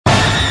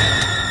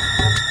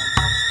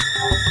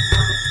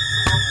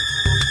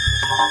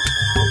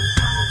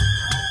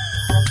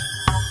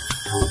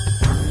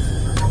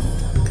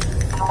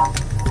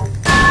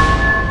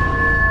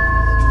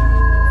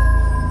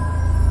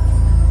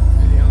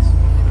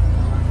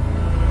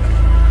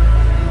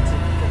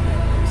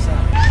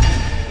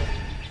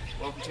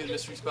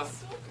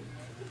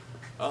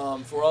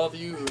For all of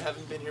you who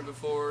haven't been here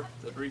before,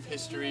 the brief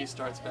history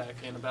starts back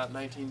in about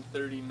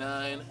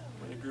 1939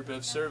 when a group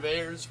of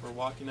surveyors were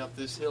walking up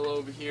this hill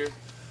over here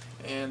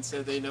and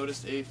said they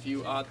noticed a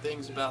few odd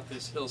things about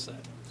this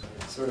hillside.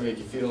 Sort of make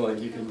you feel like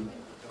you can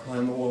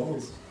climb the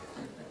walls.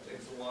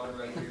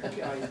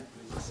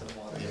 It's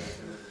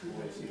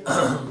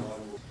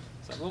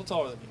a little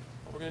taller than me.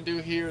 What we're going to do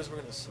here is we're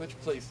going to switch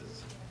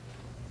places.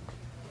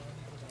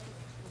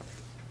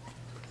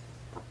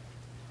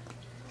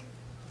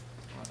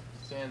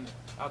 Stand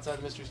outside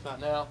the mystery spot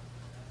now.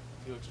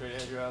 If you look straight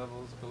ahead, your eye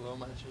level is below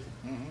my chin.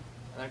 And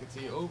I can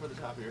see over the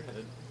top of your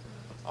head.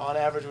 On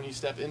average, when you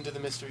step into the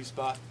mystery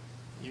spot,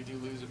 you do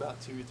lose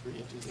about 2 or 3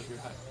 inches of your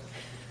height.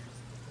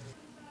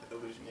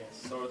 Illusion,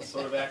 yes.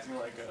 Sort of acting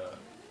like a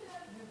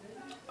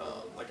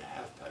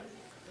half pipe.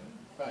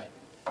 Right.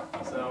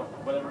 So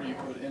whatever you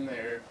put in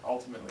there,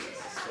 ultimately is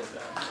slowed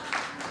down.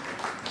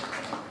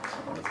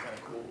 That's kind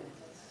of cool.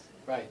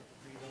 Right.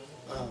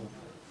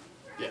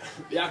 Yeah,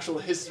 the actual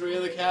history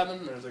of the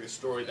cabin, there's like a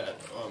story that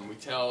we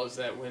tell is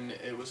that when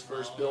it was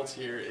first built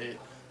here, it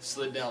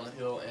slid down the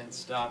hill and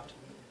stopped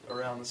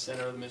around the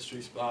center of the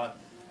mystery spot.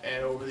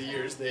 And over the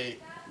years, they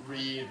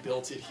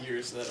rebuilt it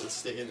here so that it would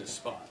stay in this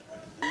spot.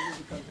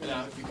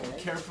 Now, if you can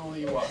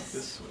carefully walk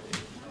this way,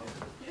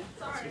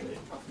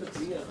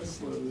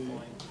 slowly.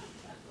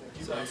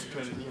 So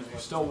you're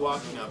still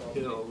walking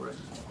uphill, right?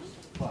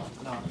 Well,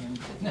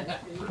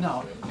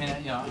 no,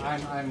 and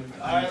I'm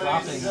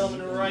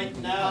dropping. Right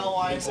now,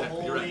 I'm exactly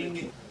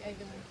holding.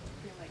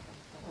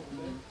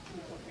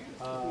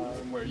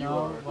 From where you No,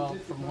 are. well,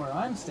 from where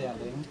I'm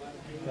standing,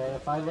 okay,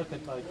 if I look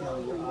at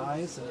your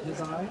eyes and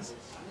his eyes,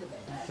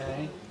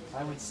 okay,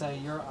 I would say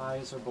your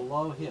eyes are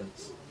below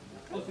his.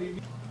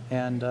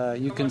 And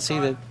you can see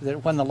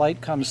that when the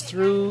light comes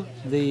through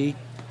the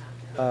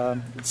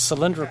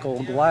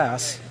cylindrical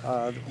glass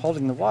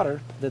holding the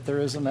water, that there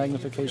is a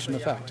magnification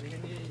effect.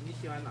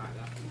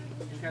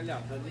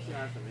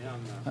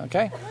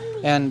 Okay,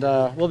 and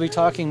we'll be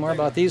talking more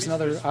about these and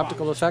other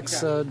optical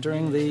effects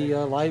during the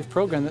live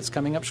program that's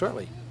coming up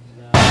shortly.